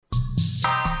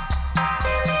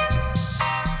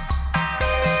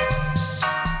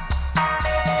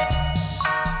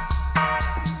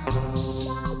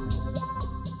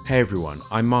Hey everyone,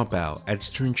 I'm Marbell,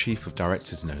 Editor-in-Chief of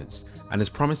Director's Notes, and as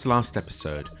promised last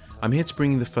episode, I'm here to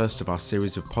bring you the first of our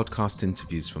series of podcast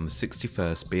interviews from the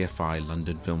 61st BFI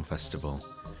London Film Festival.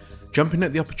 Jumping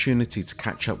at the opportunity to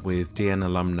catch up with DN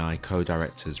alumni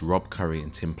co-directors Rob Curry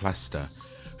and Tim Plester,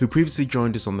 who previously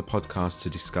joined us on the podcast to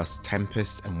discuss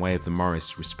Tempest and Way of the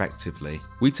Morris respectively,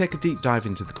 we take a deep dive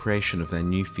into the creation of their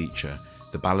new feature,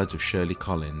 The Ballad of Shirley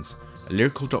Collins, a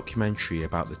lyrical documentary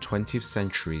about the 20th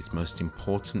century's most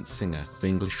important singer of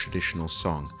English traditional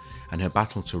song and her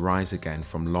battle to rise again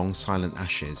from long silent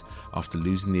ashes after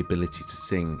losing the ability to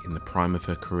sing in the prime of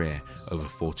her career over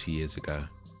 40 years ago.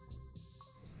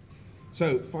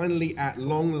 So finally, at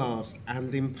long last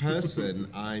and in person,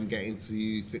 I'm getting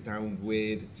to sit down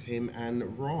with Tim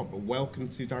and Rob. Welcome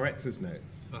to Director's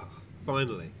Notes. Oh,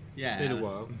 finally. Yeah. Been a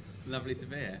while. Lovely to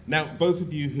be here. Now, both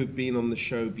of you have been on the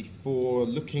show before.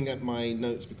 Looking at my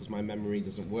notes, because my memory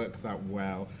doesn't work that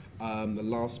well, the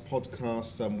last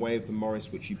podcast, Way of the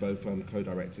Morris, which you both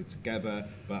co-directed together,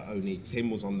 but only Tim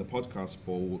was on the podcast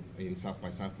for in South by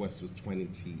Southwest, was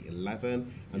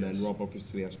 2011. And then Rob,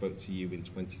 obviously, I spoke to you in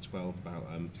 2012 about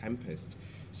Tempest.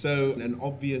 So an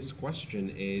obvious question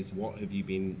is, what have you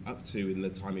been up to in the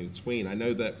time in between? I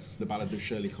know that The Ballad of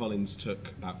Shirley Collins took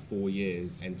about 4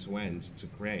 years end to end to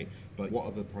create, but what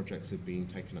other projects have been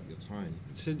taking up your time?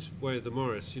 Since Way of the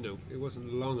Morris, it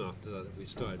wasn't long after that we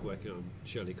started working on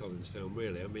Shirley Collins' film,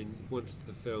 really. I mean, once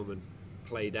the film had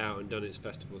played out and done its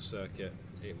festival circuit,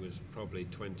 it was probably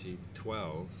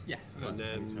 2012. Yeah, and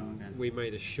then we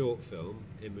made a short film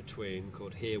in between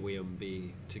called Here We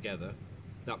Be Together.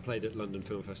 That played at London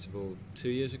Film Festival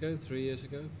 3 years ago? I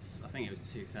think it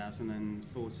was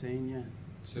 2014, yeah.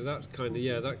 So that kind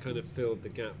of filled the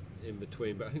gap in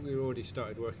between. But I think we already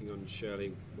started working on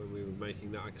Shirley when we were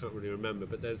making that. I can't really remember,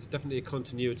 but there's definitely a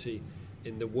continuity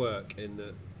in the work in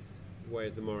that Way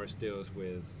of the Morris deals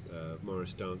with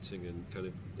Morris dancing and kind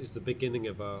of is the beginning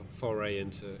of our foray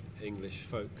into English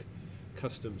folk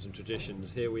customs and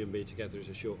traditions. Here We Be Together is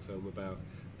a short film about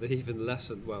the even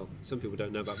lesser, well, some people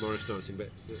don't know about Morris dancing,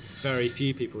 but very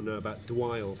few people know about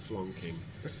Dwyle flonking,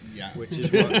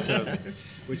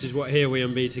 which is what Here We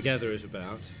Be Together is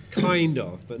about, kind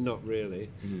of, but not really.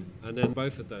 Mm-hmm. And then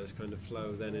both of those kind of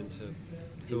flow then into a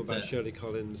film about Shirley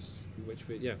Collins, which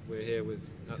we're here with.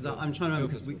 Because I'm trying to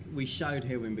remember, because we showed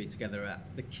Here We Be Together at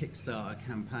the Kickstarter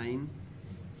campaign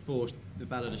for The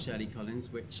Ballad of Shirley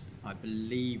Collins, which I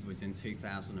believe was in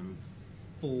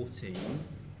 2014.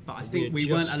 But I think we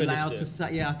weren't allowed to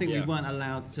say. Yeah, I think we weren't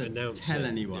allowed to tell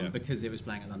anyone because it was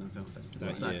playing at London Film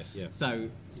Festival. So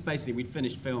basically, we'd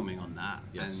finished filming on that,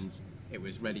 and it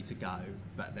was ready to go.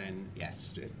 But then,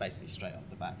 it's basically straight off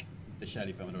the back. The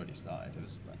Shirley film had already started. It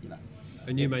was,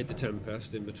 And you made the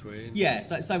Tempest in between. Yeah.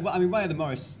 So I mean, Way of the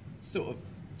Morris sort of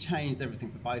changed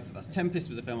everything for both of us. Tempest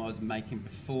was a film I was making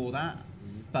before that,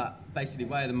 but basically,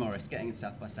 Way of the Morris, getting in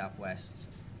South by Southwest,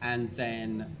 and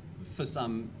then, for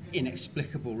some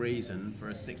inexplicable reason, for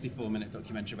a 64-minute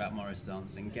documentary about Morris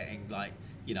dancing, getting a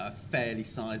fairly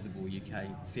sizable UK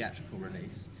theatrical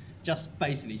release, just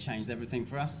basically changed everything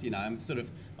for us. And sort of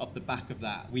off the back of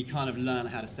that, we kind of learned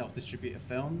how to self-distribute a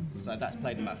film. So that's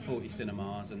played in about 40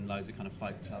 cinemas and loads of kind of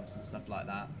folk clubs and stuff like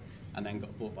that, and then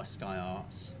got bought by Sky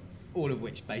Arts, all of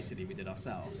which basically we did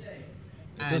ourselves.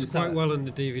 It does quite well in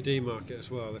the DVD market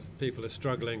as well. If people are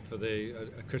struggling for a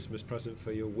Christmas present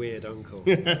for your weird uncle,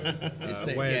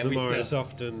 Way of the Morris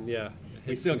often,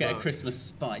 we still get a Christmas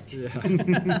spike. Yeah.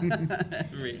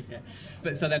 Really, yeah.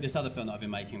 But so then this other film that I've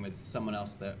been making with someone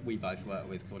else that we both work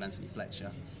with called Anthony Fletcher,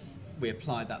 we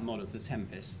applied that model to The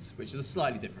Tempest, which is a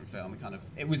slightly different film.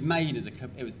 It was made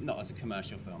it was not as a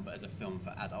commercial film, but as a film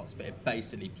for adults. But it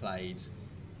basically played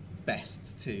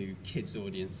best to kids'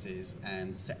 audiences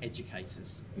and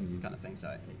educators, kind of thing.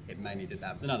 So it mainly did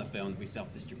that. It was another film that we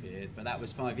self-distributed, but that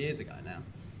was 5 years ago now.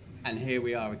 And here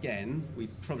we are again. We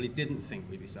probably didn't think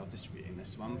we'd be self-distributing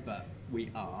this one, but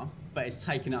we are. But it's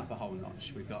taken up a whole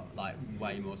notch. We've got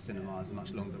way more cinemas and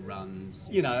much longer runs.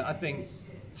 I think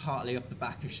partly off the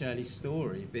back of Shirley's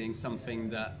story being something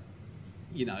that,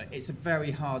 it's a very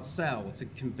hard sell to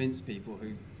convince people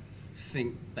who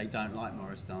think they don't like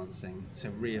Morris dancing to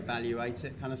reevaluate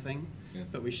it, kind of thing. Yeah.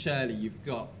 But with Shirley, you've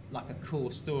got a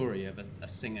core story of a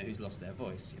singer who's lost their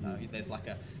voice. There's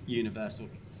a universal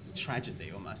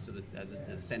tragedy almost at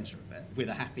the centre of it, with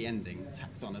a happy ending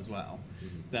tacked on as well.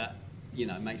 That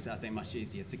makes it, I think, much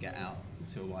easier to get out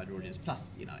to a wider audience.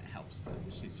 Plus, it helps that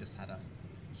she's just had a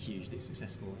hugely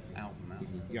successful album out.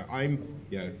 Yeah, I'm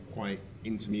quite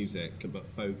into music, but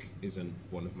folk isn't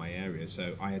one of my areas,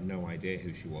 so I had no idea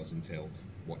who she was until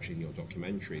watching your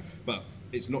documentary. But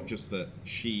it's not just that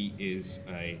she is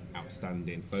a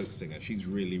outstanding folk singer. She's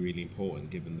really, really important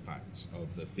given the fact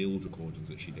of the field recordings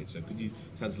that she did. So could you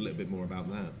tell us a little bit more about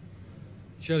that?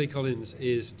 Shirley Collins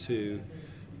is to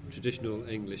traditional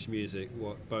English music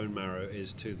what bone marrow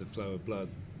is to the flow of blood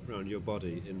around your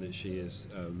body, in that she is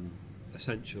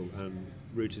essential and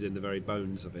rooted in the very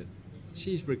bones of it.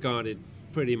 She's regarded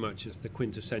pretty much as the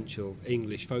quintessential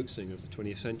English folk singer of the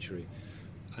 20th century,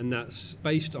 and that's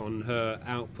based on her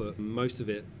output, most of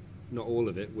it, not all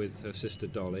of it, with her sister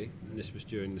Dolly, and this was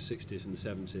during the 60s and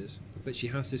 70s. But she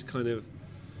has this kind of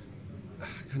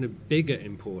bigger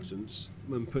importance,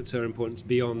 and puts her importance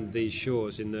beyond these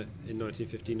shores, in that in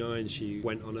 1959 she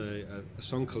went on a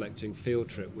song collecting field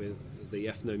trip with the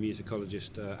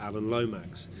ethnomusicologist Alan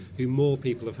Lomax, who more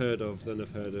people have heard of than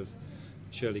have heard of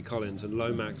Shirley Collins. And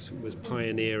Lomax was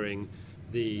pioneering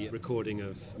the recording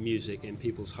of music in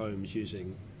people's homes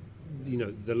using,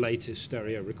 the latest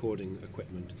stereo recording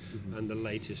equipment and the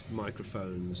latest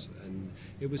microphones. And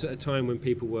it was at a time when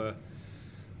people were,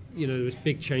 there was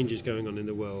big changes going on in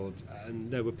the world, and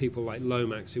there were people like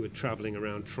Lomax who were travelling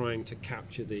around trying to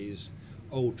capture these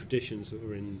old traditions that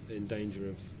were in danger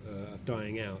of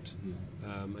dying out,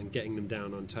 and getting them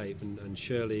down on tape. And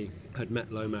Shirley had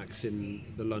met Lomax in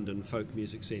the London folk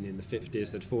music scene in the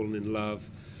 50s. They'd fallen in love,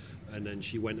 and then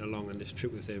she went along on this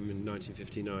trip with him in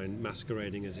 1959,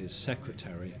 masquerading as his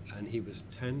secretary, and he was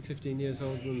 10, 15 years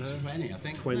older than her? 20, I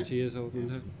think. 20 years older than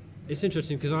her. It's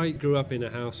interesting because I grew up in a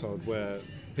household where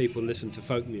people listened to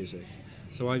folk music.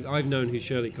 So I've known who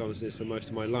Shirley Collins is for most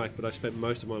of my life, but I spent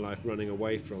most of my life running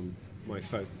away from my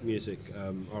folk music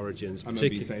origins. I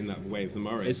remember you saying that way of the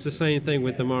Morris. It's the same thing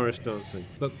with the Morris dancing.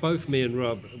 But both me and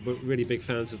Rob were really big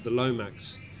fans of the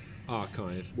Lomax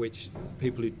archive, which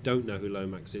people who don't know who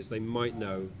Lomax is, they might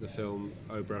know the film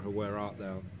Oh Brother, Where Art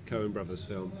Thou, Coen Brothers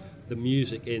film. The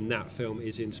music in that film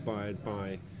is inspired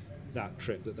by that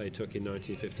trip that they took in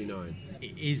 1959.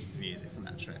 It is the music from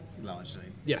that trip, largely.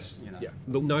 Yes, yeah.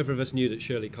 But neither of us knew that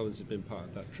Shirley Collins had been part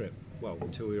of that trip, well,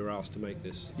 until we were asked to make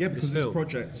this Yeah, because this film.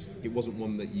 project, it wasn't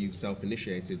one that you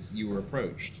self-initiated, you were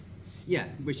approached. Yeah,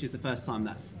 which is the first time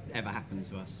that's ever happened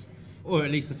to us. Or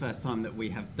at least the first time that we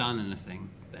have done anything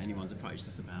that anyone's approached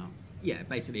us about. Yeah,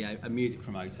 basically a music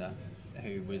promoter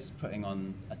who was putting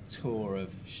on a tour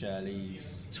of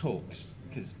Shirley's talks,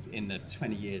 because in the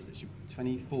 40 years that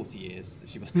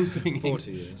she wasn't singing.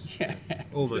 40 years. Yeah.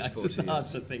 Almost It's 40 just hard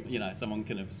years. to think, someone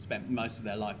can have spent most of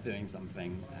their life doing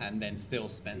something and then still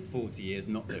spent 40 years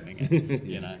not doing it,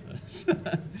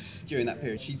 During that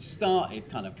period, she'd started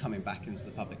kind of coming back into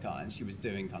the public eye, and she was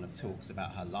doing kind of talks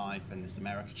about her life and this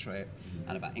America trip,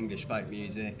 and about English folk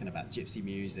music, and about gypsy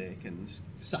music and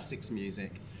Sussex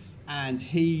music. And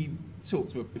he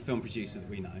talked to a film producer that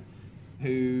we know,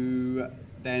 who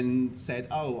then said,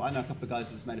 I know a couple of guys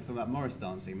that's made a film about Morris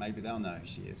dancing, maybe they'll know who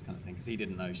she is, kind of thing, because he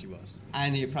didn't know who she was.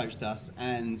 And he approached us,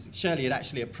 and Shirley had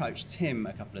actually approached him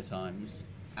a couple of times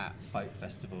at folk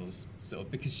festivals, sort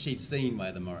of because she'd seen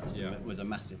Where the Morris and was a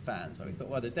massive fan. So we thought,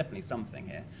 well, there's definitely something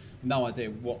here. No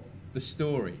idea what the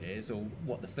story is or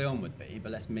what the film would be,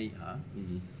 but let's meet her.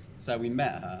 Mm-hmm. So we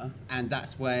met her, and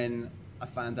that's when I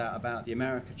found out about the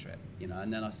America trip,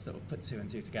 and then I sort of put two and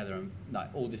two together, and like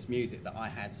all this music that I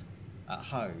had at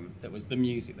home, that was the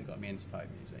music that got me into folk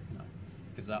music,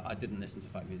 because I didn't listen to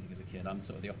folk music as a kid. I'm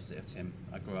sort of the opposite of Tim.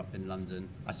 I grew up in London.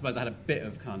 I suppose I had a bit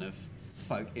of kind of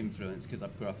folk influence because I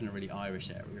grew up in a really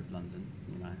Irish area of London,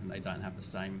 and they don't have the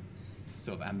same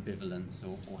sort of ambivalence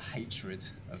or hatred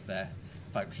of their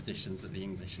folk traditions that the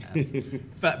English have.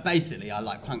 But basically I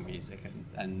like punk music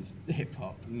and hip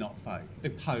hop, not folk. The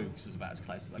Pogues was about as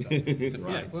close as I got to folk.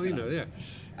 Right. Well, yeah.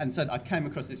 And so I came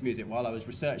across this music while I was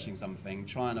researching something,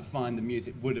 trying to find the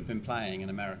music would have been playing in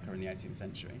America in the 18th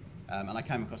century. And I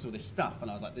came across all this stuff, and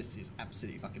I was like, this is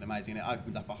absolutely fucking amazing. And it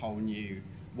opened up a whole new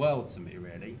world to me,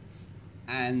 really.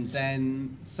 And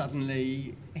then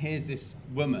suddenly, here's this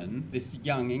woman, this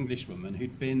young English woman,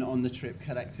 who'd been on the trip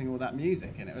collecting all that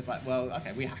music. And it was like, well,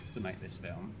 okay, we have to make this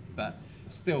film. But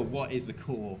still, what is the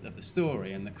core of the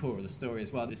story? And the core of the story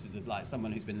as well, this is like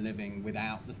someone who's been living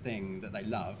without the thing that they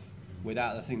love,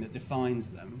 without the thing that defines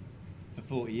them for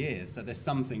 40 years. So there's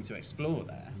something to explore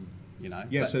there,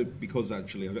 Yeah, so because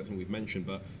actually, I don't think we've mentioned,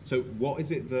 but so what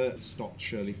is it that stopped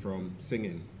Shirley from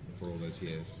singing for all those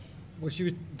years? Well, she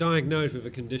was diagnosed with a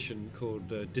condition called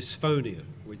dysphonia,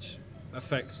 which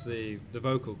affects the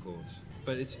vocal cords.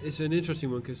 But it's an interesting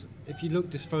one, because if you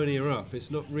look dysphonia up, it's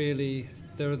not really...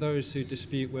 There are those who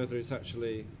dispute whether it's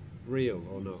actually real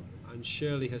or not. And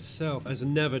Shirley herself has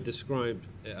never described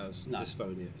it as No.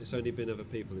 dysphonia. It's only been other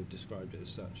people who've described it as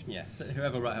such. Yeah, so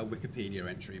whoever wrote her Wikipedia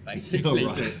entry basically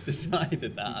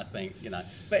decided that, I think,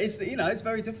 But it's, it's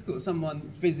very difficult. Someone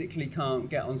physically can't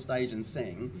get on stage and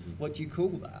sing. What do you call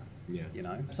that?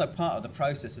 Yeah. So part of the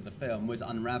process of the film was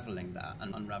unravelling that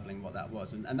and unravelling what that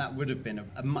was. And that would have been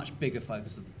a much bigger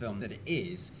focus of the film than it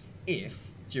is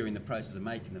if, during the process of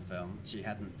making the film, she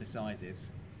hadn't decided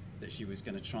that she was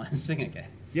going to try and sing again.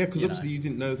 Yeah, because obviously you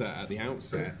didn't know that at the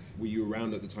outset. Were you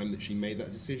around at the time that she made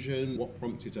that decision? What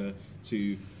prompted her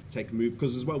to take a move?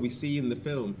 Because as well, we see in the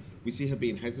film, we see her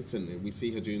being hesitant. We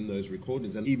see her doing those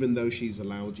recordings. And even though she's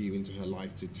allowed you into her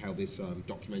life to tell this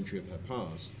documentary of her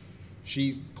past,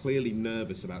 she's clearly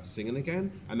nervous about singing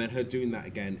again, and then her doing that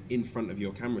again in front of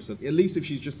your camera. So at least if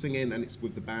she's just singing and it's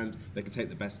with the band, they can take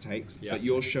the best takes. Yeah. But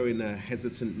you're showing her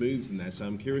hesitant moves in there. So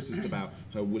I'm curious as to about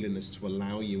her willingness to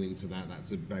allow you into that.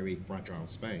 That's a very fragile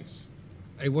space.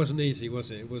 It wasn't easy,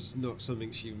 was it? It was not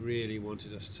something she really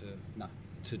wanted us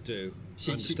to do,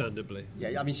 understandably.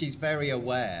 She's very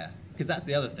aware, because that's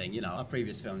the other thing, our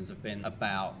previous films have been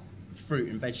about fruit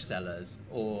and veg sellers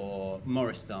or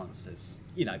Morris dancers,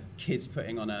 kids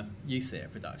putting on a youth theatre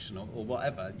production or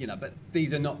whatever, but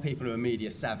these are not people who are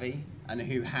media savvy and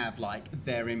who have like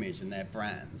their image and their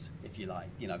brand, if you like,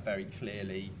 very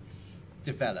clearly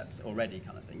developed already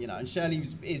kind of thing, and Shirley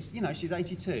is, she's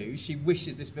 82, she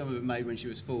wishes this film had been made when she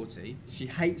was 40, she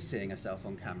hates seeing herself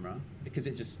on camera because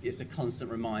it's a constant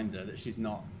reminder that she's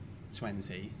not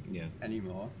 20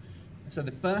 anymore. So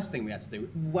the first thing we had to do,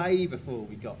 way before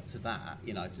we got to that,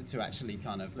 to actually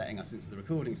kind of letting us into the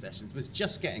recording sessions, was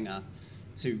just getting her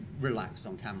to relax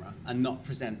on camera and not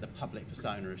present the public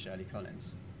persona of Shirley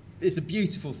Collins. It's a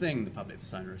beautiful thing, the public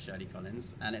persona of Shirley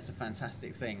Collins, and it's a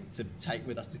fantastic thing to take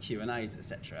with us to Q&As,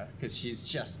 etc., because she's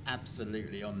just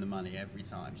absolutely on the money every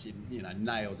time. She,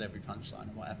 nails every punchline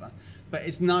or whatever. But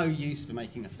it's no use for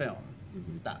making a film,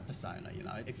 that persona,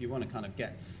 If you want to kind of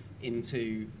get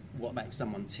into what makes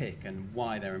someone tick and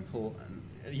why they're important,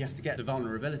 you have to get the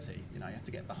vulnerability, you have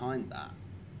to get behind that.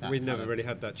 We've never really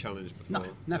had that challenge before,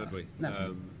 never, had we?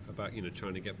 Never. About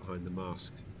trying to get behind the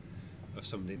mask of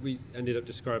somebody. We ended up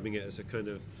describing it as a kind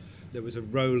of, there was a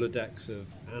Rolodex of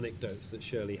anecdotes that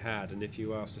Shirley had, and if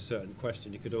you asked a certain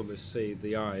question, you could almost see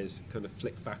the eyes kind of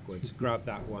flick backwards, grab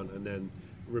that one and then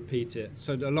repeat it.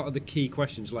 So a lot of the key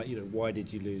questions, like, why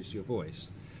did you lose your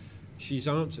voice? She's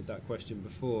answered that question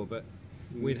before, but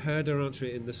we'd heard her answer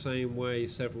it in the same way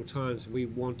several times. We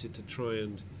wanted to try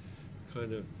and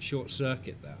kind of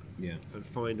short-circuit that and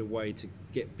find a way to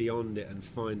get beyond it and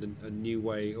find a new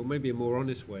way, or maybe a more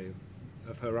honest way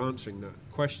of her answering that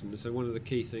question. So one of the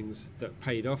key things that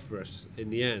paid off for us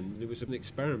in the end, it was an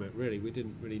experiment really, we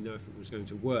didn't really know if it was going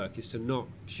to work, is to not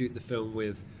shoot the film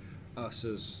with us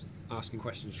as asking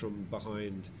questions from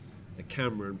behind the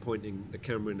camera and pointing the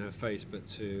camera in her face, but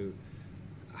to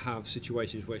have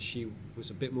situations where she was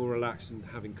a bit more relaxed and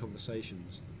having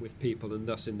conversations with people, and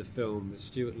thus in the film,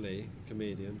 Stuart Lee,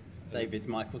 comedian, David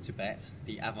Michael Tibet,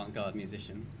 the avant-garde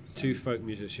musician, two folk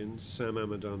musicians, Sam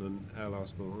Amadon and Al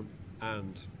Osborne,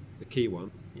 and the key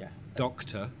one,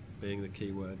 Doctor, being the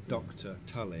key word, Dr.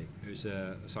 Tully, who's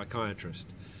a psychiatrist.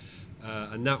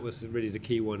 And that was really the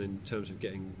key one in terms of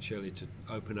getting Shirley to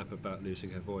open up about losing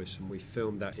her voice. And we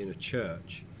filmed that in a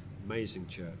church, amazing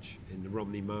church, in the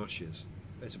Romney Marshes.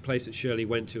 It's a place that Shirley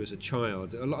went to as a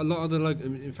child. A lot of the,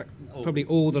 in fact, probably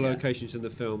all the locations in the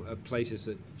film are places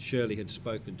that Shirley had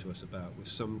spoken to us about with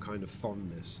some kind of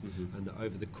fondness. And that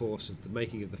over the course of the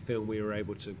making of the film, we were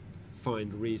able to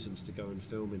find reasons to go and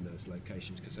film in those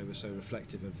locations because they were so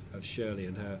reflective of Shirley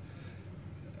and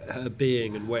her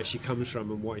being and where she comes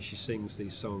from and why she sings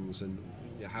these songs and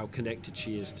how connected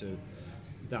she is to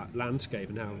that landscape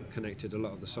and how connected a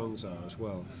lot of the songs are as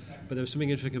well. But there was something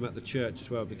interesting about the church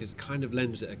as well because it kind of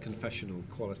lends it a confessional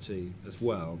quality as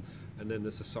well. And then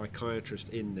there's a psychiatrist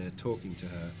in there talking to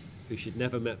her who she'd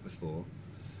never met before.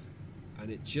 And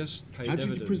it just paid How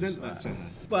evidence. did you present that to her?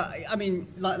 Well, I mean,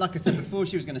 like I said, before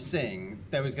she was going to sing,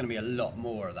 there was going to be a lot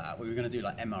more of that. We were going to do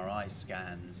like MRI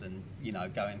scans and,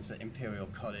 go into Imperial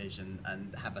College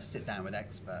and have a sit down with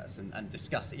experts and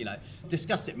discuss it,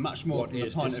 discuss it much more from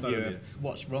the point of view of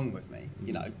what's wrong with me,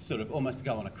 sort of almost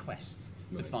go on a quest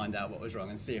to find out what was wrong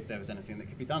and see if there was anything that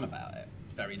could be done about it.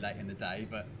 It's very late in the day,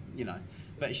 but,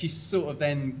 but she sort of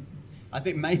then, I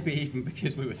think maybe even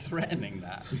because we were threatening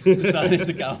that, decided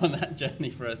to go on that journey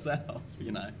for herself,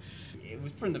 It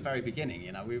was from the very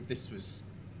beginning, this was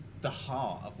the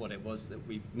heart of what it was that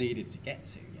we needed to get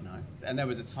to, And there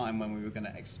was a time when we were going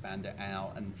to expand it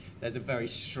out, and there's a very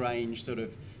strange sort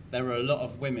of, there were a lot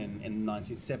of women in the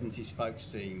 1970s folk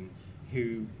scene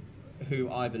who who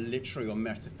either literally or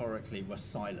metaphorically were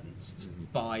silenced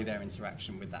by their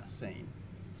interaction with that scene.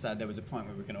 So there was a point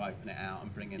where we were going to open it out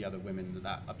and bring in the other women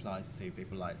that applies to,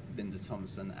 people like Linda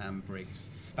Thompson, Anne Briggs,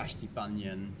 Vashti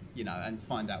Bunyan, you know, and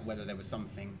find out whether there was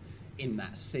something in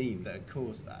that scene that had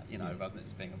caused that, you know, rather than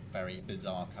it being a very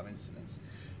bizarre coincidence.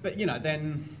 But, you know,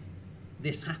 then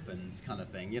this happens kind of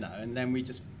thing, you know, and then we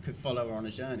just could follow her on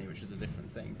a journey, which was a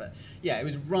different thing. But yeah, it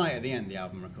was right at the end, the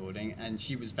album recording, and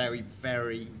she was very,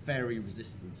 very, very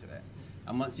resistant to it.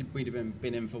 And once we'd have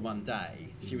been in for one day,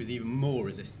 she was even more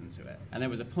resistant to it. And there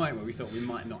was a point where we thought we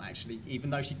might not actually, even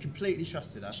though she completely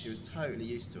trusted us, she was totally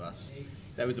used to us,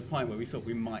 there was a point where we thought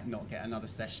we might not get another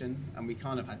session, and we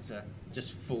kind of had to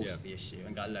just force the issue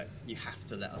and go, look, you have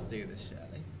to let us do this,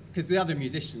 Shirley. Because the other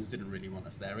musicians didn't really want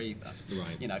us there either.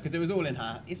 Right. You know, because it was all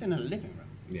it's in her living room.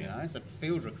 Yeah. You know, it's a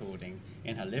field recording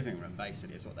in her living room,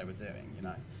 basically, is what they were doing, you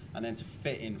know. And then to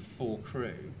fit in 4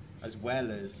 crew, as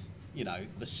well as, you know,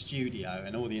 the studio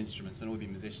and all the instruments and all the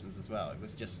musicians as well, it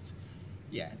was just,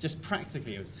 just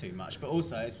practically it was too much. But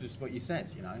also, it's just what you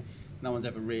said, you know, no one's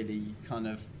ever really kind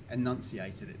of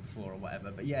enunciated it before or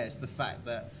whatever. But yeah, it's the fact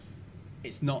that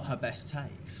it's not her best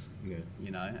takes,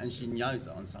 you know, and she knows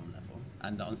that on some level.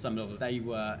 And that on some level they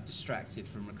were distracted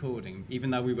from recording,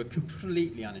 even though we were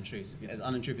completely unintrusive, as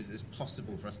unintrusive as it was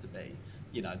possible for us to be.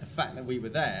 You know, the fact that we were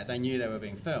there, they knew they were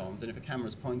being filmed, and if a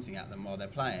camera's pointing at them while they're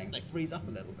playing, they freeze up a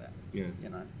little bit. Yeah. You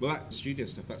know. Well, that studio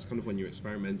stuff, that's kind of when you're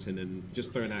experimenting and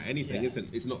just throwing out anything, isn't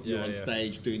it? It's not you're on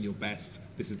stage doing your best.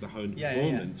 This is the honed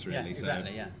performance, really. Yeah,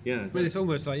 exactly, so, yeah. But it's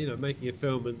almost like, you know, making a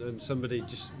film and somebody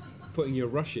just putting your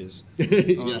rushes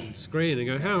Yeah. on screen and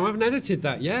going, "Oh, I haven't edited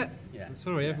that yet." Yeah.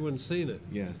 Sorry, everyone's seen it.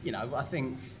 Yeah. You know, I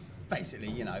think basically,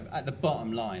 you know, at the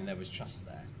bottom line there was trust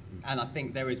there. And I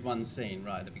think there is one scene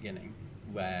right at the beginning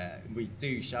where we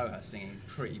do show her singing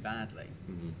pretty badly,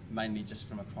 mainly just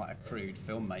from quite a crude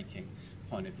filmmaking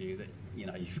point of view, that, you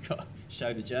know, you've got to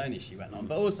show the journey she went on,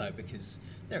 but also because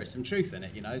there is some truth in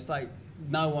it, you know. It's like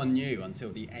no one knew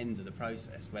until the end of the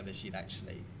process whether she'd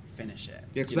actually finish it.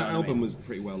 Yeah, because that album was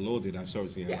pretty well lauded. I saw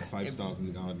it had like 5 stars in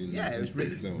the Guardian. Yeah, it was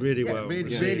really well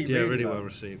received. Really well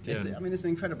received. Yeah. I mean, it's an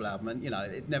incredible album, and, you know,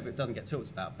 it doesn't get talked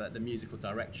about, but the musical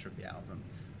director of the album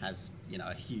has, you know,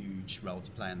 a huge role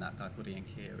to play in that, guy called Ian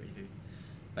Keary, who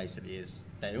basically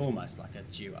they're almost like a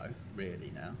duo,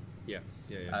 really, now. Yeah.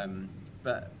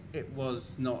 But it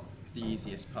was not the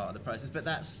easiest part of the process, but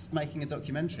that's making a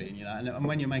documentary, you know, and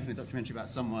when you're making a documentary about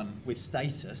someone with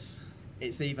status,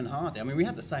 it's even harder. I mean, we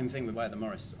had the same thing with Way of the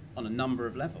Morris on a number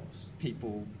of levels.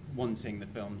 People wanting the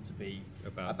film to be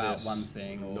about one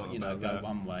thing, or, you know, go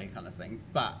one way kind of thing.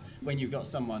 But when you've got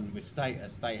someone with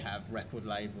status, they have record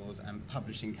labels and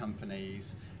publishing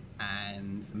companies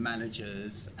and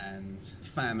managers and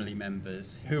family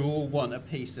members who all want a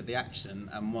piece of the action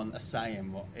and want a say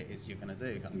in what it is you're going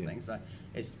to do, kind of thing. So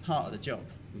it's part of the job,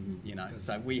 you know.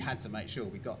 So we had to make sure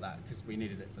we got that because we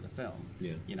needed it for the film,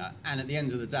 you know. And at the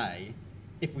end of the day,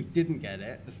 if we didn't get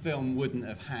it, the film wouldn't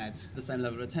have had the same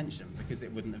level of attention because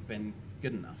it wouldn't have been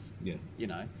good enough. Yeah. You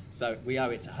know, so we owe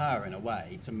it to her in a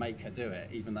way to make her do it,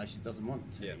 even though she doesn't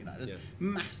want to. You know, there's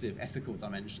massive ethical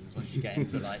dimensions once you get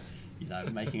into like, you know,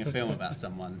 making a film about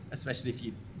someone, especially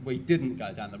if we didn't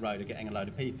go down the road of getting a load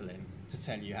of people in to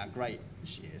tell you how great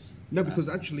she is. No, because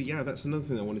actually, that's another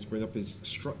thing I wanted to bring up is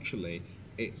structurally,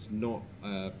 it's not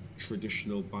a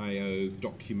traditional bio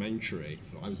documentary.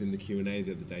 I was in the Q&A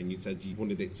the other day and you said you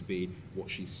wanted it to be what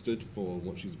she stood for,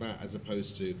 what she's about, as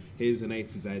opposed to here's an A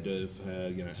to Z of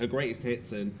her, you know, her greatest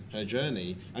hits and her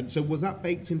journey. And so was that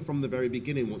baked in from the very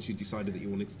beginning once you decided that you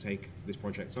wanted to take this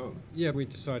project on? Yeah, we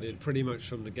decided pretty much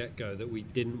from the get-go that we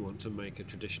didn't want to make a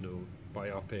traditional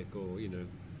biopic or, you know,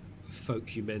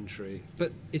 folk-umentary.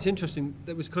 But it's interesting,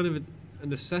 there was kind of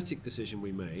an aesthetic decision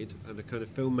we made and a kind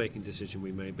of filmmaking decision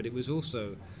we made, but it was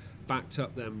also backed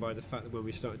up then by the fact that when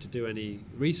we started to do any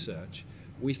research,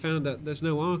 we found that there's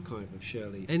no archive of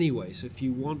Shirley anyway. So if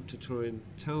you want to try and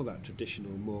tell that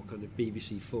traditional, more kind of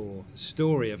BBC4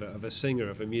 story of a singer,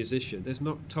 of a musician, there's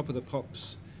not Top of the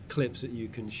Pops clips that you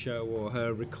can show, or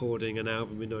her recording an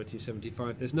album in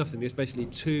 1975. There's nothing. There's basically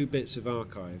 2 bits of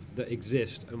archive that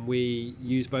exist, and we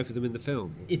use both of them in the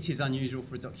film. It is unusual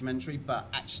for a documentary, but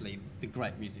actually the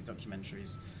great music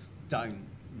documentaries don't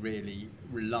really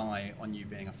rely on you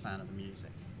being a fan of the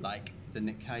music. Like, the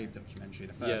Nick Cave documentary,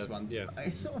 the first one. Yeah.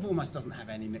 It sort of almost doesn't have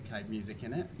any Nick Cave music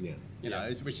in it. Yeah. You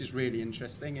know, which is really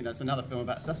interesting. You know, it's another film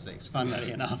about Sussex,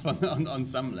 funnily enough, on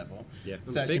some level. Yeah.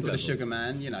 Searching for level. the Sugar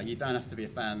Man. You know, you don't have to be a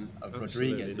fan of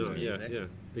Absolutely Rodriguez's not. music. Yeah,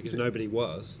 because nobody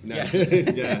was. No. Yeah.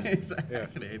 Yeah.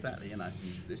 exactly. You know,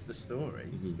 it's the story.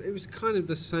 It was kind of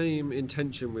the same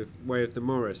intention with Way of the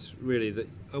Morris, really, that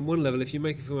on one level, if you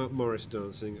make a film about Morris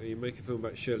dancing or you make a film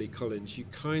about Shirley Collins, you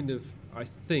kind of, I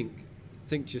think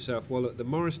to yourself, well, look, the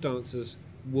Morris dancers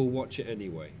will watch it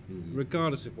anyway,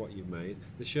 regardless of what you've made.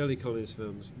 The Shirley Collins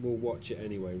films will watch it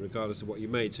anyway, regardless of what you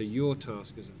made. So your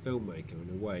task as a filmmaker, in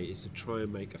a way, is to try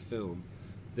and make a film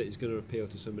that is going to appeal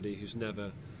to somebody who's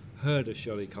never heard of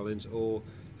Shirley Collins or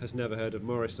has never heard of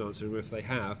Morris dancing, or if they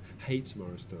have, hates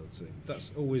Morris dancing.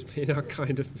 That's always been our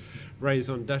kind of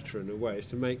raison d'etre, in a way, is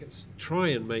to try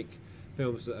and make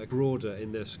films that are broader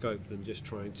in their scope than just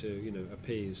trying to, you know,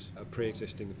 appease a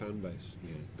pre-existing fan base.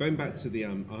 Yeah. Going back to the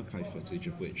archive footage,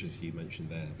 of which, as you mentioned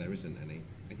there isn't any,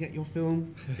 and yet your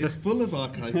film is full of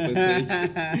archive footage.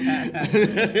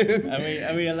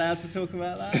 Are we allowed to talk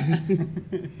about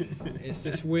that? It's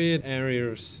this weird area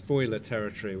of spoiler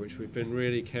territory which we've been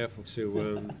really careful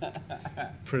to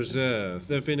preserve.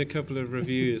 There have been a couple of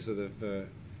reviews that have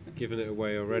given it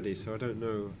away already, so I don't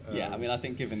know. Yeah, I mean, I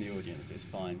think given the audience, it's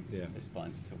fine. Yeah. It's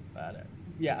fine to talk about it.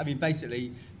 Yeah, I mean,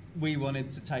 basically, we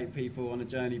wanted to take people on a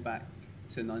journey back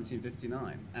to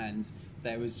 1959, and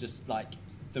there was just like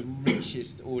the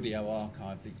richest audio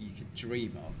archive that you could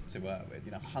dream of to work with.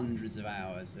 You know, hundreds of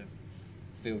hours of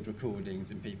field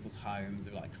recordings in people's homes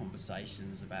of like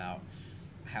conversations about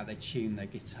how they tune their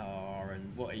guitar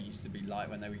and what it used to be like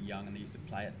when they were young and they used to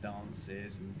play at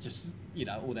dances, and just, you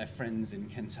know, all their friends in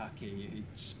Kentucky who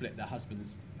split their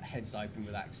husbands' heads open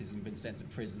with axes and been sent to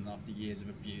prison after years of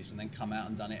abuse and then come out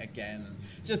and done it again, and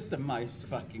just the most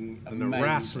fucking and amazing. the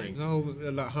wrestling. The whole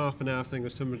like half an hour thing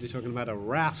was somebody talking about a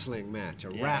wrestling match,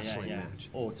 match.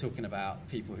 Or talking about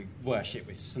people who worship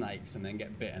with snakes and then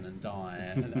get bitten and die,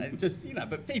 and just, you know,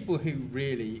 but people who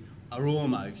really are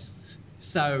almost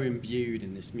so imbued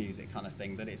in this music kind of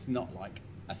thing that it's not like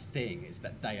a thing, it's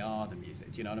that they are the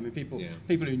music. Do you know what I mean?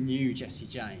 People who knew Jesse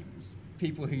James,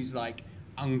 people whose like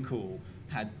uncle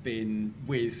had been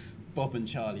with Bob and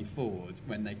Charlie Ford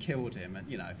when they killed him,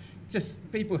 and, you know,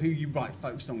 just people who you write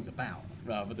folk songs about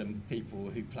rather than people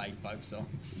who play folk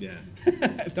songs. Yeah.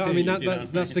 I mean,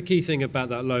 that's the key thing about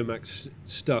that Lomax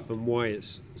stuff and why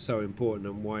it's so important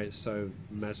and why it's so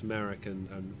mesmeric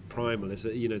and primal, is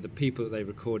that, you know, the people that they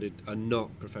recorded are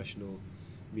not professional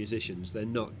musicians. They're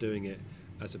not doing it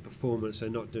as a performance. They're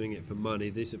not doing it for money.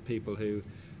 These are people who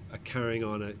are carrying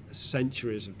on a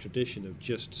centuries of tradition of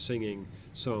just singing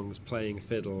songs, playing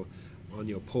fiddle on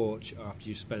your porch after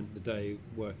you spent the day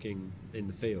working in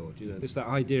the field. You know, it's that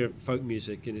idea of folk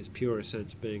music in its purest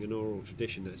sense being an oral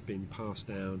tradition that's been passed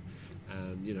down,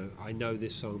 and, you know, I know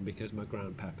this song because my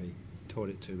grandpappy taught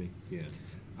it to me. Yeah.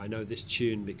 I know this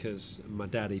tune because my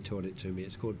daddy taught it to me.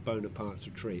 It's called Bonaparte's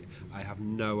Retreat. I have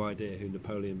no idea who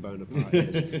Napoleon Bonaparte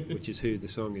is, which is who the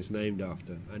song is named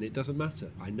after. And it doesn't matter.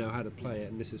 I know how to play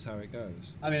it, and this is how it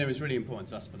goes. I mean, it was really important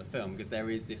to us for the film because there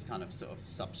is this kind of sort of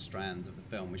sub-strand of the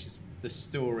film, which is the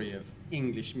story of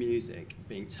English music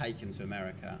being taken to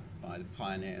America by the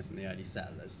pioneers and the early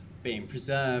settlers, being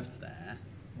preserved there,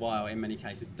 while in many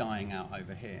cases dying out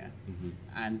over here.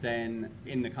 And then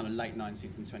in the kind of late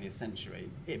 19th and 20th century,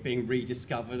 it being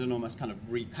rediscovered and almost kind of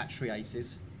repatriated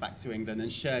back to England,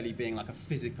 and Shirley being like a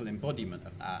physical embodiment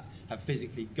of that, have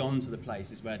physically gone to the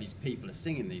places where these people are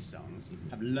singing these songs,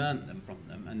 have learnt them from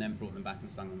them, and then brought them back and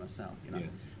sung them herself. You know, Yeah.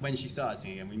 When she started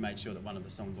singing again, we made sure that one of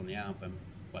the songs on the album,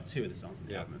 well, two of the songs on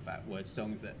the album, in fact, were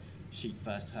songs that she'd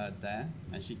first heard there,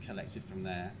 and she'd collected from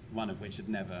there, one of which had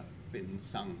never been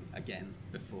sung again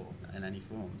before in any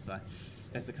form. So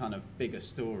there's a kind of bigger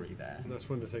story there. And that's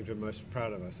one of the things we're most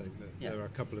proud of, I think, that Yeah. there are a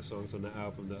couple of songs on that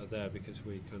album that are there because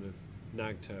we kind of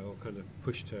nagged her or kind of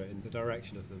pushed her in the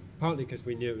direction of them. Partly because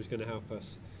we knew it was going to help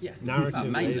us narratively,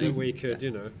 mainly. that we could,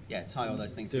 you know, Tie all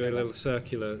those things do together. a little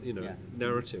circular, you know, Yeah.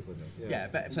 narrative with it. Yeah,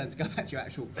 but to go back to your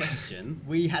actual question,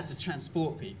 we had to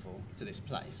transport people to this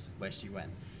place where she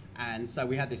went. And so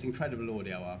we had this incredible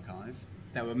audio archive.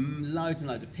 There were loads and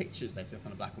loads of pictures they took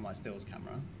on a black and white stills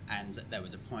camera, and there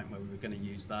was a point where we were going to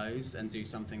use those and do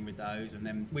something with those. And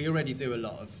then we already do a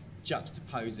lot of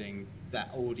juxtaposing that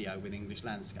audio with English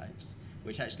landscapes.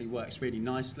 which actually works really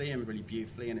nicely and really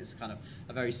beautifully, and it's kind of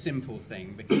a very simple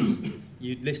thing because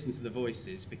you listen to the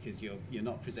voices because you're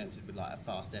not presented with like a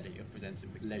fast edit, you're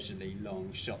presented with leisurely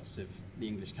long shots of the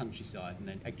English countryside, and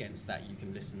then against that you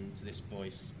can listen to this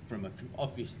voice from a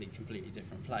obviously completely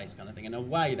different place kind of thing. In a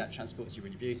way that transports you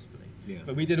really beautifully. Yeah.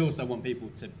 But we did also want people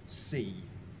to see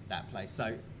that place.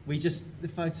 So the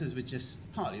photos were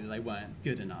just partly that they weren't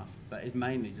good enough, but it's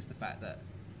mainly just the fact that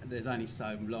there's only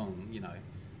so long, you know.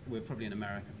 We're probably in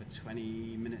America for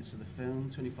 20 minutes of the film,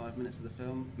 25 minutes of the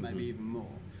film, maybe even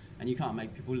more. And you can't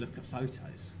make people look at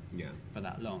photos for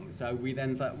that long. So we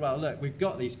then thought, well, look, we've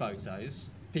got these photos.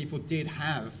 People did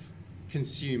have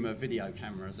consumer video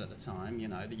cameras at the time, you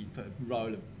know, that you'd put a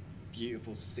roll of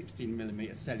beautiful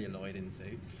 16mm celluloid into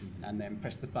and then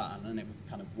press the button and it would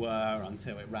kind of whir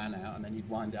until it ran out, and then you'd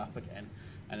wind it up again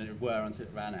and it would whir until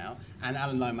it ran out. And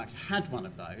Alan Lomax had one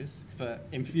of those, but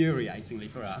infuriatingly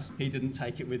for us, he didn't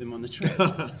take it with him on the trip.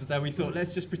 So we thought,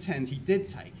 let's just pretend he did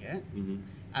take it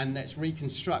and let's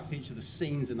reconstruct each of the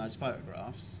scenes in those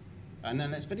photographs and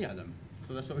then let's video them.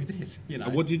 So that's what we did, you know.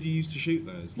 And what did you use to shoot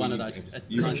those? One of those. Vintage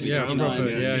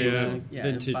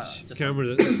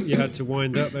camera that you had to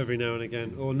wind up every now and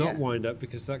again, or not wind up,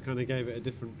 because that kind of gave it a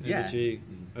different energy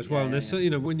as well. And there's so, you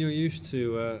know, when you're used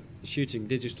to shooting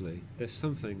digitally, there's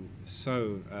something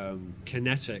so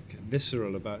kinetic,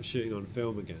 visceral about shooting on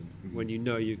film again. When you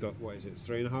know you've got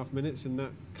 3.5 minutes in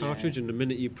that cartridge, and the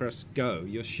minute you press go,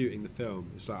 you're shooting the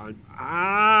film. It's like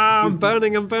I'm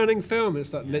burning film.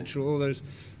 It's like literal, all those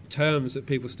terms that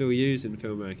people still use in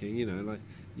filmmaking, you know, like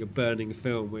you're burning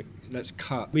film, let's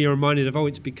cut. You're reminded of,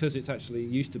 it's because it's actually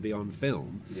used to be on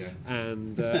film,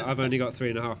 and I've only got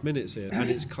 3.5 minutes here, and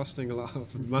it's costing a lot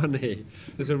of money.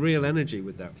 There's a real energy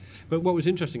with that. But what was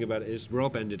interesting about it is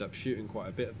Rob ended up shooting quite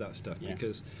a bit of that stuff,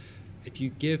 because if you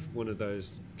give one of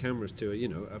those cameras to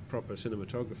a proper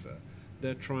cinematographer,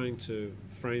 they're trying to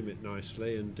frame it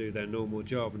nicely and do their normal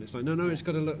job, and it's like, no, it's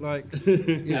got to look like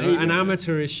an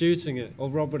amateur is shooting it. Or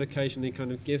Rob would occasionally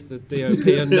kind of give the DOP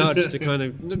a nudge to kind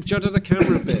of judder the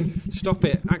camera a bit, stop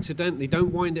it accidentally,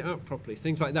 don't wind it up properly,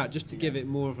 things like that, just to give it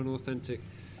more of an authentic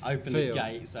open feel. The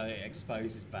gate so it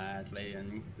exposes badly,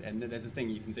 and there's a thing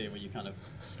you can do where you kind of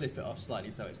slip it off slightly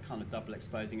so it's kind of double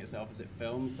exposing itself as it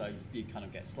films, so you kind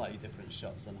of get slightly different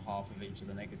shots on half of each of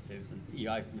the negatives, and you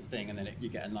open the thing and then you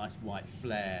get a nice white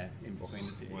flare in between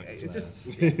the two. It's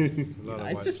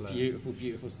just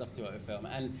beautiful stuff to work with film,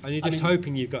 and you're just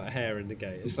hoping you've got a hair in the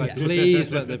gate. It's like,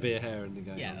 please let there be a hair in the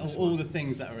gate. All the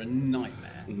things that are a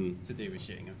nightmare to do with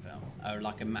shooting a film are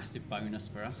like a massive bonus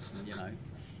for us, you know.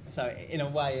 So in a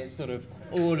way, it's sort of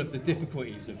all of the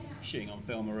difficulties of shooting on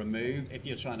film are removed. If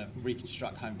you're trying to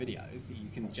reconstruct home videos, you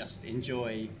can just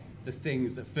enjoy the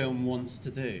things that film wants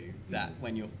to do that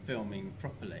when you're filming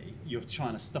properly, you're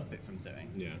trying to stop it from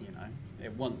doing. You know,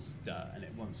 it wants dirt and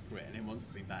it wants grit and it wants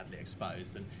to be badly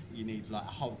exposed, and you need like a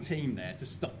whole team there to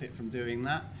stop it from doing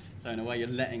that. So in a way, you're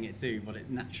letting it do what it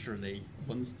naturally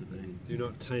wants to do. Do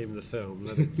not tame the film.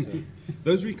 Let it,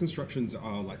 Those reconstructions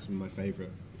are like some of my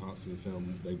favourite parts of the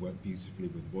film. They work beautifully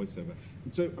with voiceover.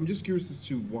 And so I'm just curious as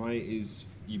to why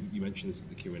you mentioned this at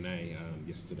the Q&A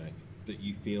yesterday, that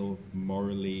you feel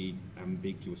morally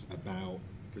ambiguous about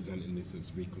presenting this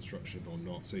as reconstruction or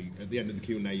not. So at the end of the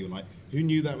Q&A, you were like, who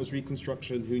knew that was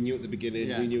reconstruction? Who knew at the beginning?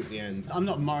 Who knew at the end? I'm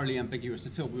not morally ambiguous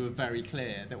at all. We were very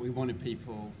clear that we wanted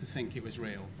people to think it was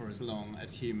real for as long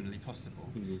as humanly possible.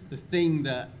 The thing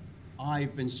that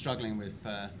I've been struggling with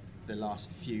for the last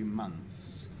few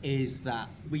months is that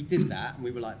we did that and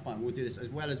we were like, fine, we'll do this as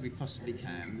well as we possibly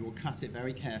can. We'll cut it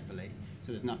very carefully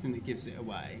so there's nothing that gives it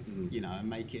away, you know, and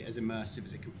make it as immersive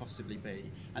as it can possibly be.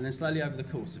 And then slowly over the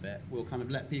course of it, we'll kind of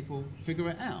let people figure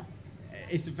it out.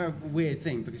 It's a very weird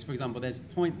thing because, for example, there's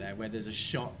a point there where there's a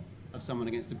shot of someone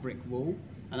against a brick wall,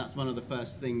 and that's one of the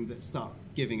first things that start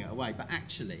giving it away. But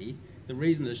actually, the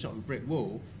reason there's a shot of a brick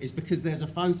wall is because there's a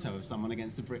photo of someone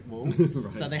against a brick wall.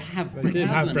 Right. So they did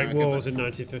have brick walls in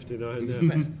 1959.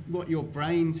 But what your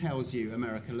brain tells you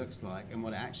America looks like and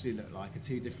what it actually looked like are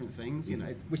two different things. You know,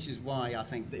 which is why I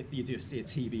think that if you do see a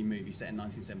TV movie set in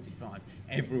 1975,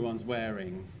 everyone's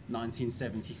wearing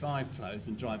 1975 clothes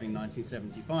and driving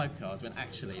 1975 cars, when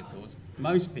actually, of course,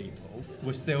 most people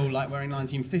were still like wearing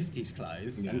 1950s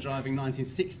clothes and driving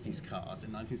 1960s cars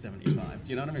in 1975. Do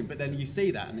you know what I mean? But then you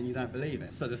see that and then you don't believe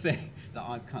it. So the thing that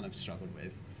I've kind of struggled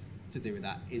with to do with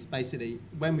that is basically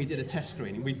when we did a test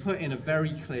screening, we put in a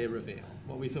very clear reveal.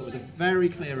 What we thought was a very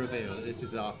clear reveal that this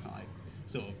is archive,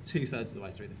 sort of 2/3 of the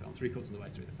way through the film, 3/4 of the way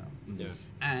through the film. Yeah.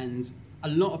 And a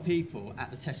lot of people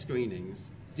at the test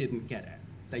screenings didn't get it.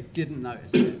 They didn't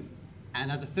notice it.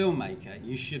 And as a filmmaker,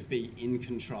 you should be in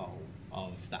control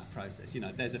of that process. You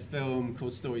know, there's a film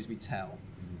called Stories We Tell,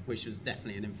 which was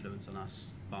definitely an influence on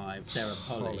us, by Sarah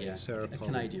Polley, Sarah a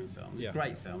Polley. Canadian film. Yeah.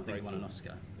 Great film. I think Great it won an film.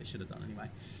 Oscar. It should have done anyway.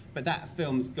 But that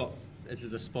film's got, this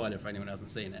is a spoiler for anyone who hasn't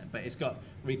seen it, but it's got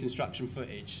reconstruction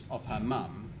footage of her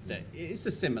mum. That it's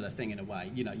a similar thing in a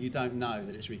way. You know, you don't know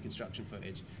that it's reconstruction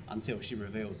footage until she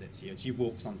reveals it to you. She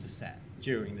walks onto set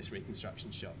during this reconstruction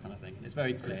shot, kind of thing, and it's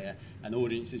very clear. And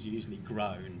audiences usually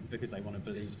groan because they want to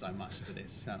believe so much that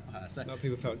it's not her. So, A lot of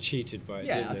people felt cheated by it.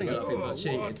 yeah, didn't I they? think a lot of people Like, got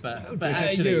cheated, what? but How but dare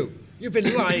actually, you've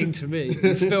been lying to me, you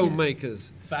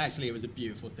filmmakers. but actually, it was a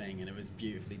beautiful thing, and it was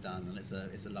beautifully done, and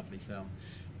it's a lovely film.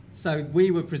 So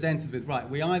we were presented with, right,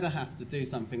 we either have to do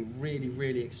something really,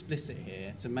 really explicit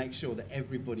here to make sure that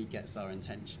everybody gets our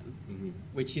intention,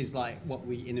 which is like what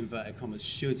we, in inverted commas,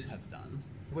 should have done.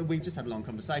 We just had long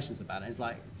conversations about it. It's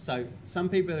like, so some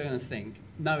people are going to think,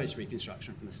 no, it's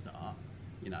reconstruction from the start.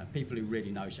 You know, people who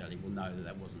really know Shelley will know that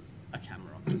there wasn't a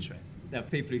camera on the trip. There are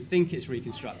people who think it's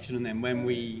reconstruction, and then when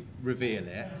we reveal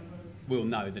it, we'll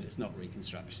know that it's not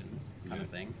reconstruction, kind of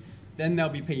thing. Then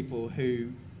there'll be people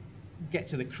who get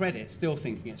to the credits still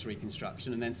thinking it's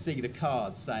reconstruction, and then see the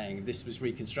card saying this was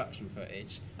reconstruction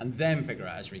footage, and then figure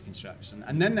out it's reconstruction.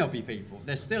 And then there'll be people,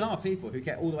 there still are people who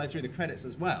get all the way through the credits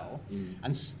as well,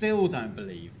 and still don't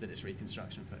believe that it's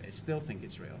reconstruction footage, still think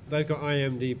it's real. They've got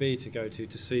IMDb to go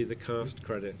to see the cast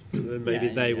credit, and then maybe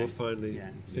they will finally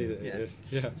see that it is.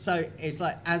 Yeah. So it's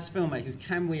like, as filmmakers,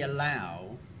 can we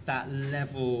allow that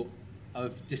level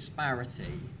of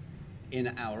disparity in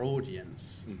our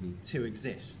audience to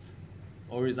exist?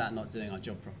 Or is that not doing our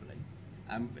job properly?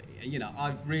 You know,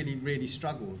 I've really, really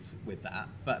struggled with that.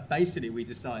 But basically, we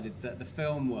decided that the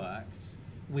film worked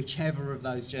whichever of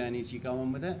those journeys you go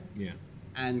on with it. Yeah.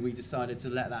 And we decided to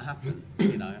let that happen,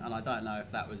 you know. And I don't know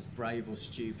if that was brave or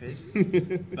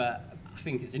stupid, but I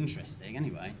think it's interesting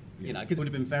anyway. You know, because it would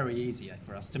have been very easier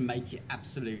for us to make it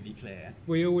absolutely clear.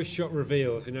 We always shot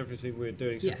reveals in everything we were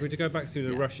doing. So Yeah. if we were to go back through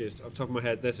the Yeah. rushes, off the top of my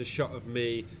head, there's a shot of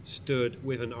me stood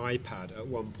with an iPad at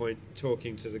one point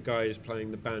talking to the guy who's playing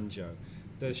the banjo.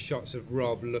 There's shots of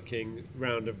Rob looking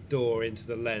round a door into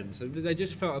the lens. So they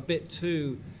just felt a bit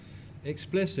too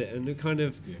explicit and kind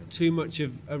of too much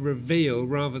of a reveal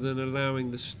rather than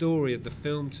allowing the story of the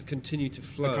film to continue to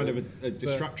flow. A kind of a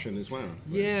distraction as well.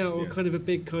 Yeah, or kind of a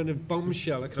big kind of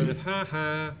bombshell, a kind of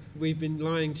ha, we've been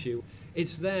lying to you.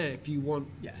 It's there if you want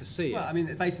to see it. Well, I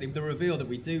mean, basically, the reveal that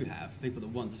we do have, people that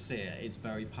want to see it, is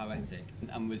very poetic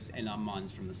and was in our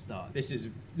minds from the start. This is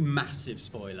a massive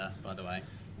spoiler, by the way,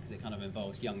 because it kind of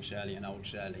involves young Shirley and old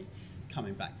Shirley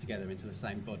coming back together into the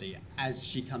same body as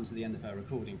she comes to the end of her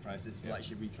recording process. It's like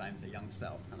she reclaims her young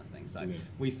self, kind of thing. So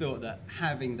we thought that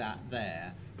having that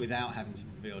there without having to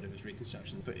reveal it was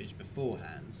reconstruction footage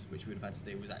beforehand, which we would have had to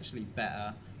do, was actually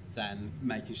better than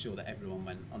making sure that everyone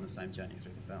went on the same journey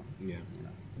through the film. Yeah. You know.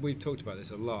 We've talked about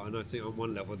this a lot, and I think on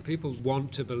one level, the people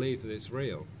want to believe that it's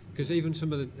real. Because even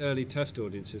some of the early test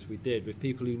audiences we did with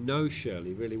people who know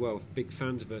Shirley really well, big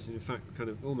fans of us, and in fact kind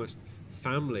of almost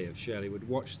family of Shirley, would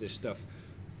watch this stuff,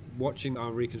 watching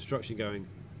our reconstruction going,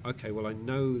 okay, well, I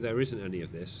know there isn't any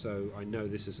of this, so I know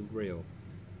this isn't real.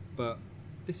 But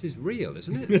this is real,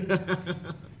 isn't it?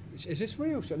 Is this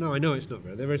real? No, I know it's not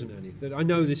real. There isn't any. I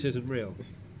know this isn't real.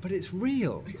 But it's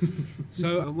real.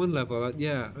 So on one level, I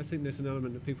think there's an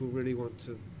element that people really want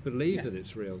to believe that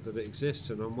it's real, that it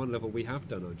exists. And on one level, we have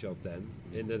done our job then,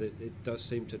 in that it does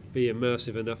seem to be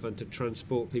immersive enough and to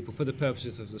transport people. For the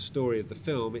purposes of the story of the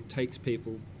film, it takes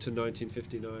people to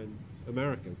 1959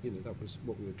 America. You know, that was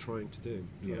what we were trying to do,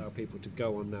 to allow people to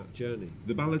go on that journey.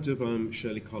 The Ballad of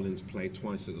Shirley Collins played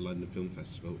twice at the London Film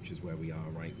Festival, which is where we are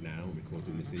right now,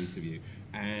 recording this interview.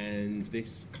 And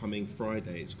this coming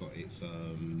Friday, it's got its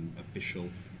official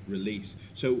release.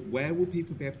 So where will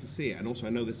people be able to see it? And also, I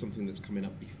know there's something that's coming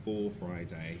up before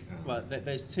Friday. Well,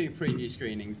 there's two preview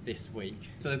screenings this week.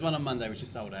 So there's one on Monday, which is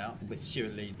sold out, with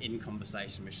Stuart Lee in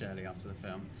conversation with Shirley after the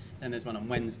film. Then there's one on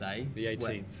Wednesday. The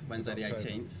 18th. Wednesday the October.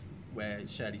 18th, where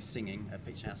Shirley's singing at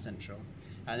Picture House Central.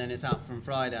 And then it's out from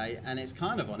Friday, and it's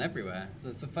kind of on everywhere.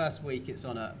 So the first week it's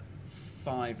on at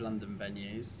 5 London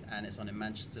venues, and it's on in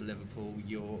Manchester, Liverpool,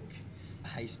 York,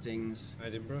 Hastings,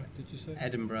 Edinburgh, did you say?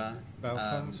 Edinburgh,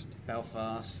 Belfast.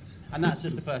 Belfast, and that's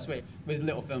just the first week. With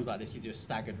little films like this, you do a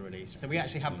staggered release. So we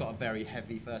actually have got a very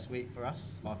heavy first week for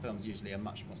us. Our films usually are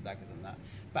much more staggered than that,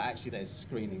 but actually there's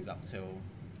screenings up till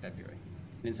February.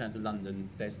 In terms of London,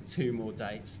 there's 2 more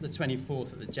dates. The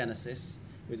 24th at the Genesis,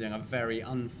 we're doing a very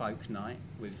unfolk night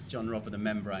with John Robb of the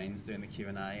Membranes doing the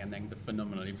Q&A, and then the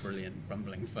phenomenally brilliant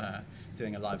Rumbling Fur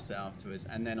doing a live set afterwards.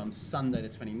 And then on Sunday the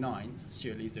 29th,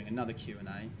 Stuart Lee's doing another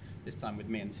Q&A, this time with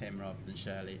me and Tim rather than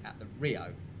Shirley, at the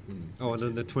Rio. Oh, and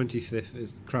then the 25th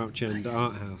is Crouch End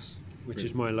Art House, which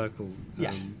is my local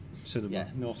cinema. Yeah,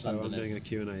 North so Londoners. I'm doing a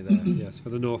Q&A there, yes, for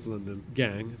the North London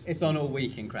gang. It's on all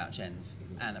week in Crouch End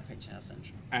and at Picture House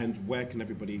Central. And where can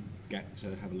everybody get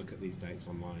to have a look at these dates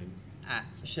online?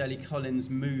 At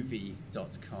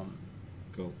shirleycollinsmovie.com.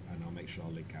 Cool, and I'll make sure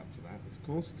I'll link out to that, of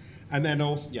course. And then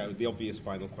also, the obvious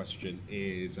final question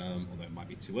is, although it might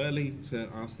be too early to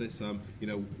ask this,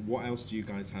 what else do you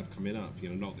guys have coming up?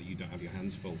 Not that you don't have your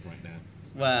hands full right now.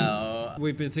 Well,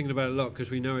 We've been thinking about it a lot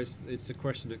because we know it's a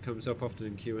question that comes up often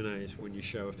in Q&As when you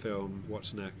show a film,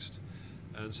 what's next?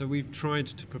 And so we've tried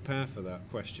to prepare for that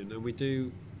question, and we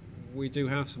do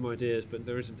have some ideas, but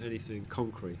there isn't anything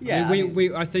concrete. Yeah,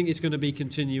 I think it's going to be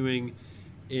continuing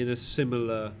in a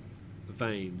similar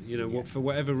vein. For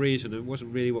whatever reason, it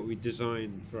wasn't really what we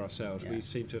designed for ourselves. Yeah. We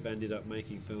seem to have ended up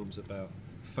making films about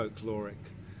folkloric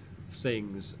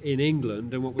things in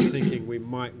England, and what we're thinking we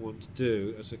might want to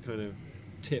do as a kind of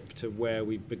tip to where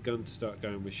we've begun to start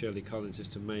going with Shirley Collins is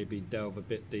to maybe delve a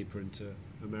bit deeper into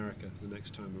America the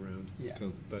next time around. Yeah.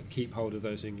 Cool. But keep hold of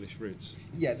those English roots.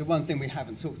 Yeah, the one thing we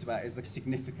haven't talked about is the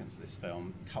significance of this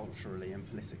film culturally and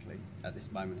politically at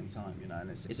this moment in time, and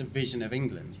it's a vision of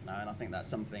England, and I think that's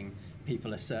something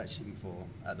people are searching for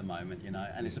at the moment,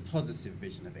 and it's a positive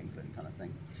vision of England kind of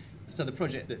thing. So the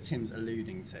project that Tim's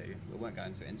alluding to, we won't go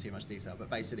into it in too much detail,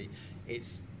 but basically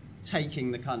it's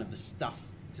taking the kind of the stuff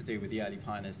to do with the early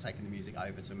pioneers, taking the music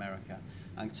over to America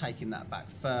and taking that back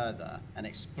further and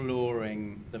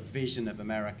exploring the vision of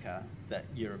America that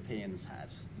Europeans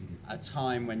had. A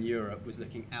time when Europe was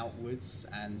looking outwards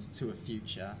and to a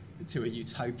future, to a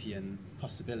utopian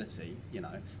possibility,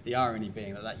 the irony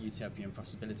being that utopian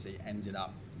possibility ended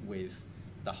up with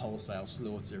the wholesale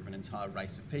slaughter of an entire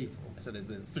race of people. So there's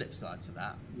a flip side to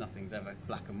that. Nothing's ever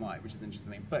black and white, which is an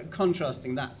interesting thing. But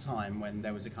contrasting that time when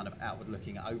there was a kind of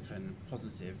outward-looking, open,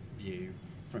 positive view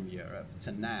from Europe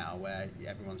to now where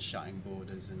everyone's shutting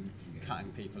borders and cutting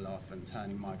people off and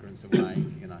turning migrants away,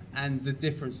 And the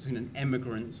difference between an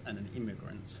emigrant and an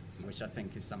immigrant, which I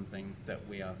think is something that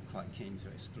we are quite keen to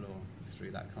explore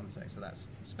through that context. So that's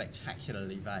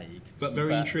spectacularly vague. But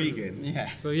very intriguing. Yeah.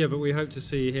 So but we hope to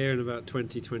see you here in about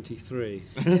 2023,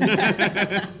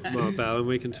 Mark Bell, and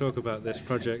we can talk about this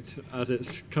project as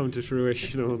it's come to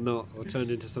fruition or not, or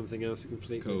turned into something else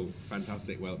completely. Cool,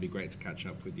 fantastic. Well, it'd be great to catch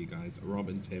up with you guys. Rob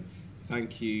and Tim,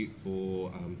 thank you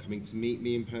for coming to meet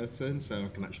me in person so I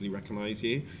can actually recognise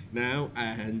you now,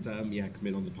 and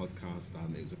coming on the podcast.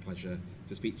 It was a pleasure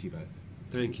to speak to you both.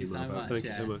 Thank you, so Mark Bell. much. Thank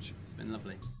you so much. It's been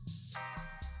lovely.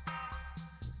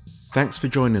 Thanks for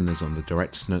joining us on the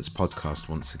Director's Notes podcast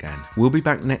once again. We'll be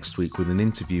back next week with an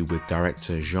interview with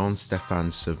director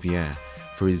Jean-Stéphane Sauvier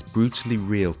for his brutally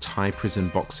real Thai prison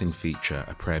boxing feature,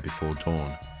 A Prayer Before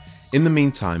Dawn. In the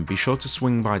meantime, be sure to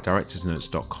swing by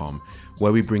directorsnotes.com,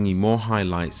 where we bring you more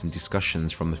highlights and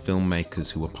discussions from the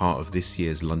filmmakers who were part of this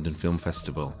year's London Film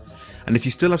Festival. And if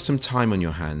you still have some time on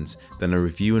your hands, then a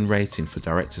review and rating for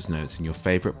Director's Notes in your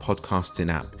favourite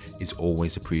podcasting app is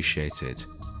always appreciated.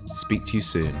 Speak to you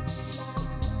soon.